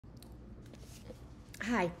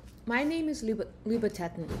Hi, my name is Luba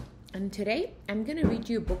Teten, and today I'm going to read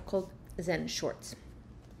you a book called Zen Shorts.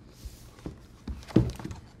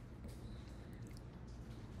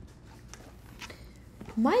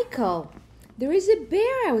 Michael, there is a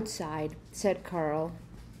bear outside, said Carl.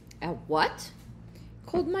 A what?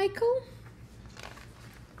 Called Michael.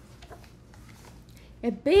 A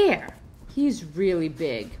bear. He's really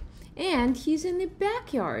big, and he's in the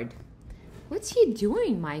backyard. What's he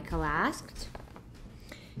doing? Michael asked.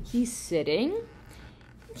 He's sitting.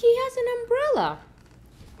 He has an umbrella,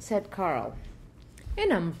 said Carl.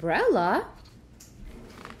 An umbrella?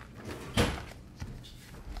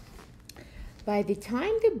 By the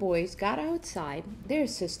time the boys got outside, their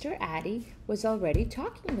sister Addie was already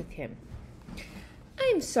talking with him.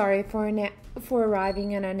 I'm sorry for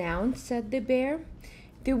arriving unannounced, said the bear.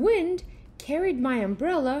 The wind carried my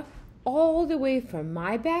umbrella all the way from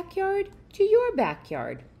my backyard to your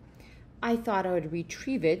backyard. I thought I would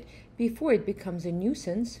retrieve it before it becomes a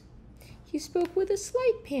nuisance. He spoke with a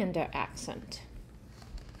slight panda accent.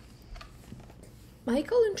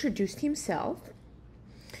 Michael introduced himself.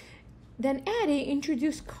 Then Addie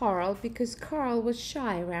introduced Carl because Carl was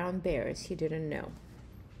shy around bears he didn't know.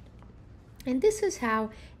 And this is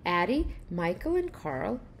how Addie, Michael, and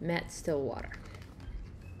Carl met Stillwater.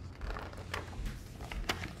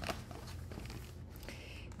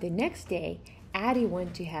 The next day, Addie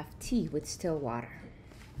went to have tea with Stillwater.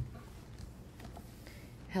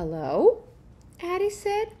 Hello, Addie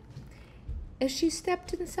said as she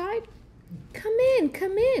stepped inside. Come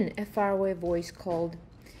in, a faraway voice called.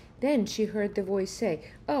 Then she heard the voice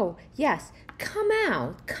say, Oh, yes, come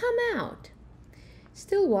out.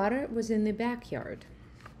 Stillwater was in the backyard.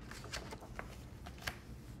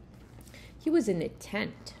 He was in a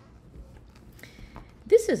tent.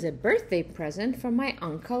 This is a birthday present from my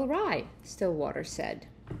Uncle Rye, Stillwater said.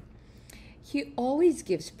 He always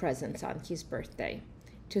gives presents on his birthday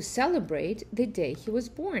to celebrate the day he was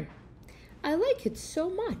born. I like it so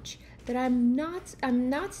much that I'm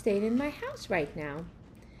not staying in my house right now.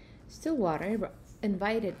 Stillwater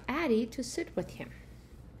invited Addie to sit with him.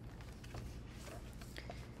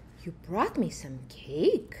 You brought me some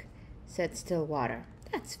cake, said Stillwater.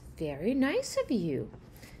 That's very nice of you.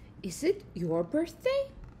 Is it your birthday?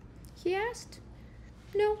 He asked.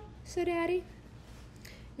 No, said Addie.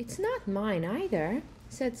 It's not mine either,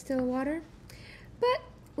 said Stillwater. But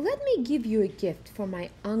let me give you a gift for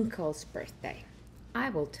my uncle's birthday.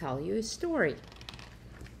 I will tell you a story.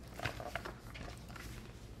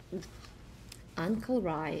 Uncle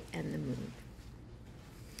Rye and the Moon.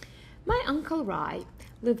 My Uncle Rye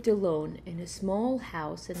lived alone in a small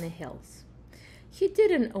house in the hills. He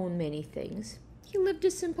didn't own many things. He lived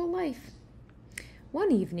a simple life.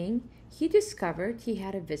 One evening, he discovered he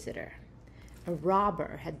had a visitor. A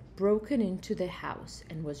robber had broken into the house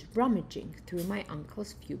and was rummaging through my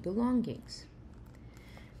uncle's few belongings.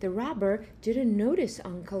 The robber didn't notice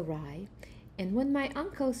Uncle Rye, and when my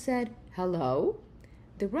uncle said, Hello,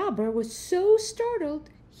 the robber was so startled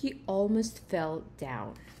he almost fell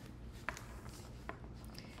down.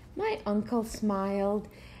 My uncle smiled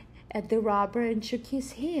at the robber and shook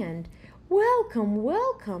his hand.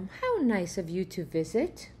 Welcome, how nice of you to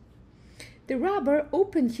visit. The robber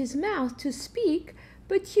opened his mouth to speak,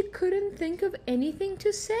 but he couldn't think of anything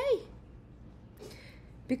to say.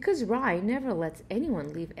 Because Rye never lets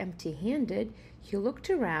anyone leave empty-handed, he looked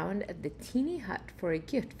around at the teeny hut for a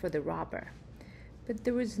gift for the robber. But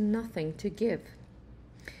there was nothing to give.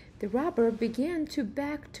 The robber began to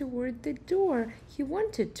back toward the door. He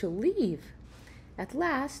wanted to leave. At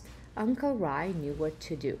last, Uncle Rye knew what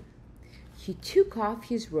to do. He took off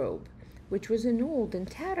his robe, which was an old and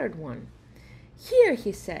tattered one. Here,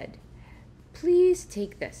 he said, please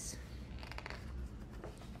take this.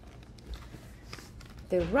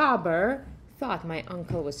 The robber thought my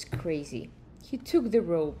uncle was crazy. He took the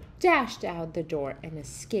robe, dashed out the door, and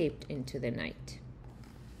escaped into the night.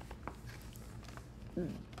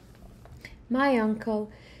 My uncle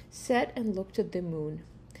sat and looked at the moon,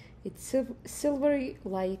 its silvery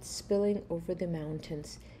light spilling over the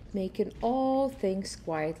mountains, making all things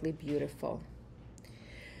quietly beautiful.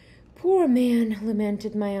 Poor man,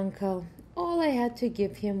 lamented my uncle. All I had to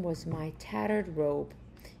give him was my tattered robe.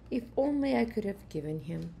 If only I could have given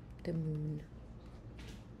him the moon.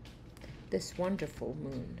 This wonderful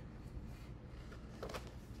moon.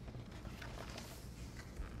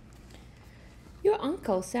 Your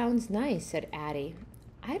uncle sounds nice, said Addie.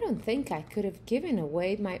 I don't think I could have given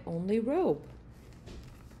away my only robe.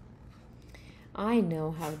 I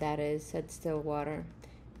know how that is, said Stillwater,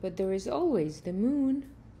 but there is always the moon.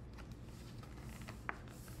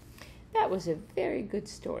 That was a very good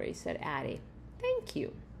story, said Addie. Thank "Thank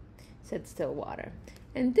you," said Stillwater.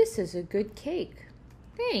 "And this is a good cake."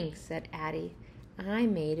 "Thanks," said Addie. "I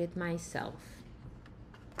made it myself."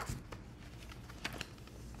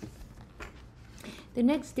 The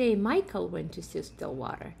next day, Michael went to see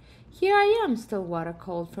Stillwater. "Here I am," Stillwater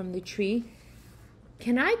called from the tree.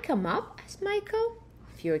 "Can I come up?" asked Michael.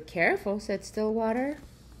 "If you're careful," said Stillwater.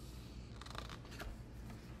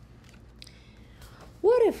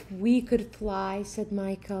 "What if we could fly?" said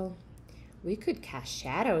Michael. "We could cast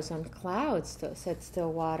shadows on clouds," said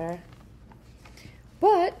Stillwater.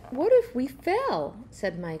 "But what if we fell?"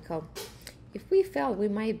 said Michael. "If we fell, we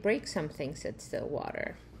might break something," said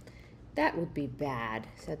Stillwater. "That would be bad,"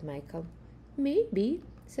 said Michael. "Maybe,"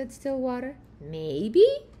 said Stillwater. "Maybe?"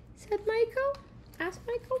 said Michael. Asked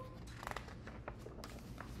Michael.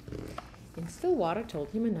 And Stillwater told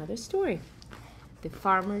him another story. The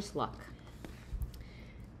Farmer's Luck.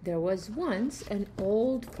 There was once an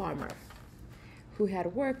old farmer who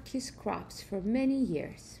had worked his crops for many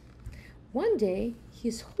years. One day,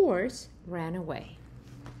 his horse ran away.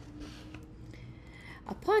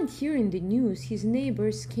 Upon hearing the news, his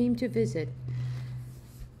neighbors came to visit.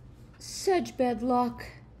 "Such bad luck,"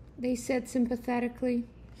 they said sympathetically.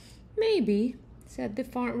 "Maybe,"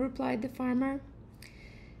 replied the farmer.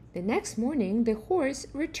 The next morning, the horse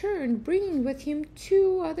returned, bringing with him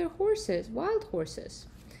 2 other horses, wild horses.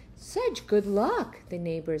 "Such good luck," the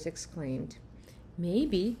neighbors exclaimed.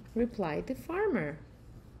 "Maybe," replied the farmer.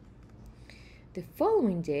 The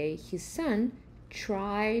following day, his son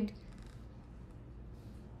tried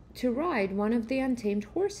to ride one of the untamed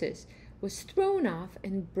horses, was thrown off,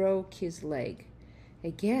 and broke his leg.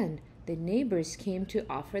 Again, the neighbors came to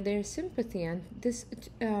offer their sympathy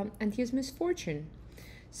on his misfortune.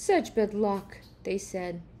 "Such bad luck," they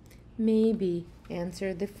said. "Maybe,"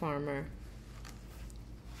 answered the farmer.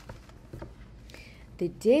 The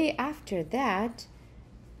day after that,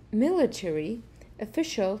 military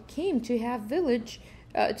official came to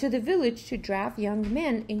the village to draft young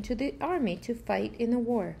men into the army to fight in the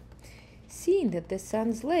war. Seeing that the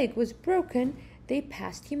son's leg was broken, they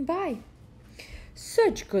passed him by.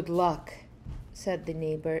 "Such good luck,"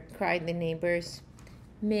 cried the neighbors.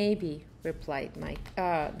 "Maybe," replied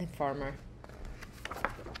the farmer.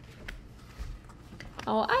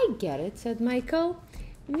 "Oh, I get it," said Michael.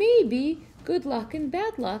 "Maybe good luck and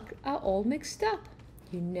bad luck are all mixed up.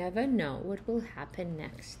 You never know what will happen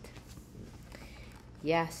next."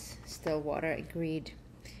 "Yes," Stillwater agreed.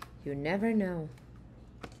 "You never know."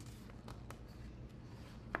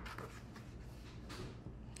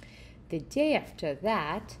 The day after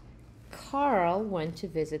that, Carl went to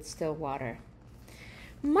visit Stillwater.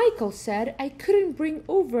 "Michael said I couldn't bring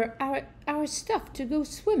over our stuff to go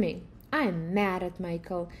swimming. I'm mad at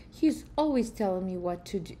Michael. He's always telling me what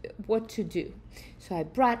to do. So I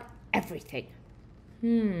brought everything."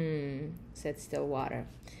 Said Stillwater.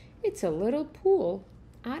 "It's a little pool.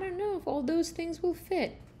 I don't know if all those things will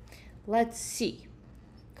fit." "Let's see,"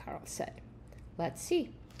 Carl said. "Let's see,"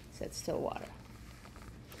 said Stillwater.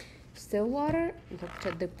 Stillwater looked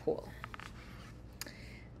at the pool.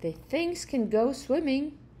 "The things can go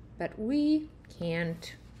swimming, but we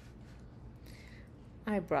can't."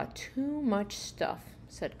 "I brought too much stuff,"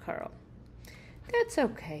 said Carl. "That's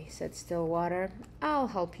okay," said Stillwater. "I'll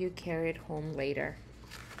help you carry it home later."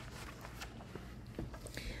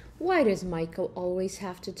 "Why does Michael always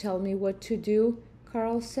have to tell me what to do?"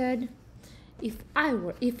 Carl said.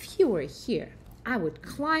 If he were here, I would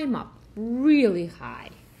climb up really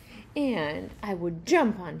high, and I would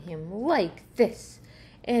jump on him like this,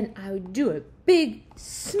 and I would do a big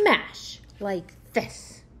smash like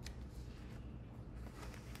this."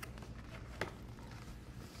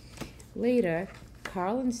 Later,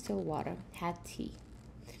 Carl and Stillwater had tea.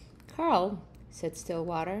 "Carl," said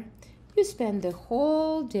Stillwater, "you spent the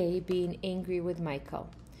whole day being angry with Michael.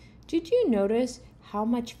 Did you notice how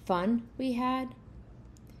much fun we had?"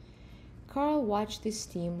 Carl watched the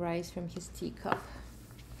steam rise from his teacup.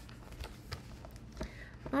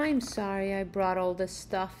 "I'm sorry I brought all this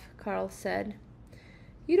stuff," Carl said.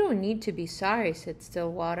 "You don't need to be sorry," said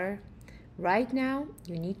Stillwater. "Right now,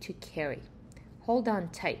 you need to carry. Hold on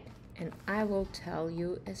tight, and I will tell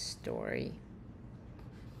you a story."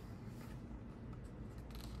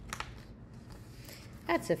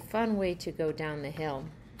 That's a fun way to go down the hill.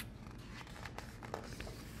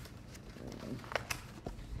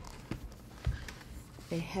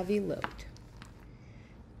 A heavy load.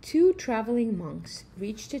 2 traveling monks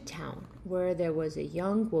reached a town where there was a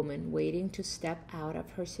young woman waiting to step out of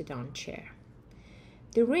her sedan chair.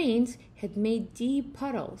 The rains had made deep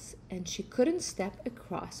puddles, and she couldn't step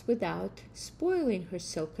across without spoiling her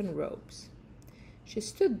silken robes. She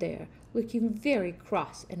stood there, looking very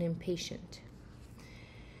cross and impatient.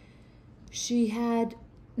 She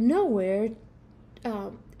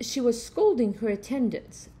was scolding her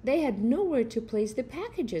attendants. They had nowhere to place the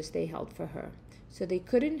packages they held for her, so they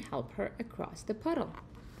couldn't help her across the puddle.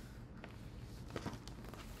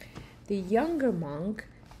 The younger monk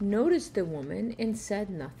noticed the woman and said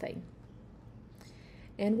nothing,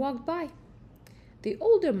 and walked by. The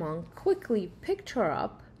older monk quickly picked her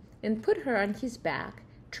up and put her on his back,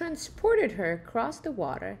 transported her across the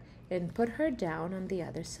water, and put her down on the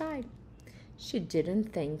other side. She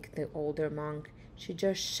didn't thank the older monk. She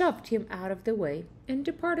just shoved him out of the way and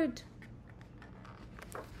departed.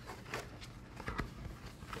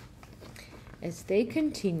 As they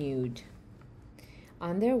continued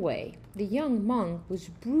on their way, the young monk was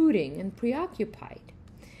brooding and preoccupied.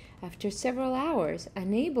 After several hours,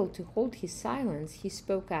 unable to hold his silence, he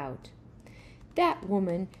spoke out. "That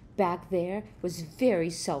woman back there was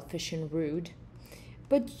very selfish and rude.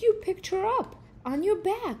 But you picked her up on your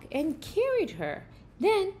back and carried her.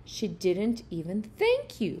 Then she didn't even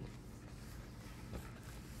thank you."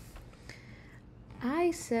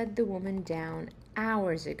 "I set the woman down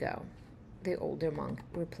hours ago," the older monk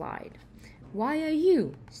replied. "Why are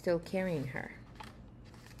you still carrying her?"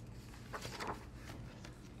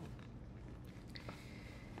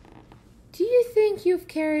 "Do you think you've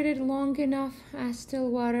carried it long enough?" asked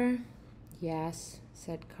Stillwater. "Yes,"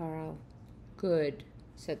 said Carl. "Good,"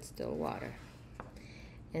 said Stillwater.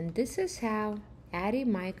 And this is how Addie,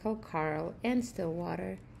 Michael, Carl, and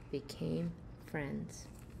Stillwater became friends.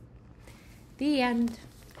 The end.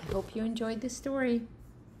 I hope you enjoyed the story.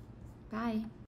 Bye.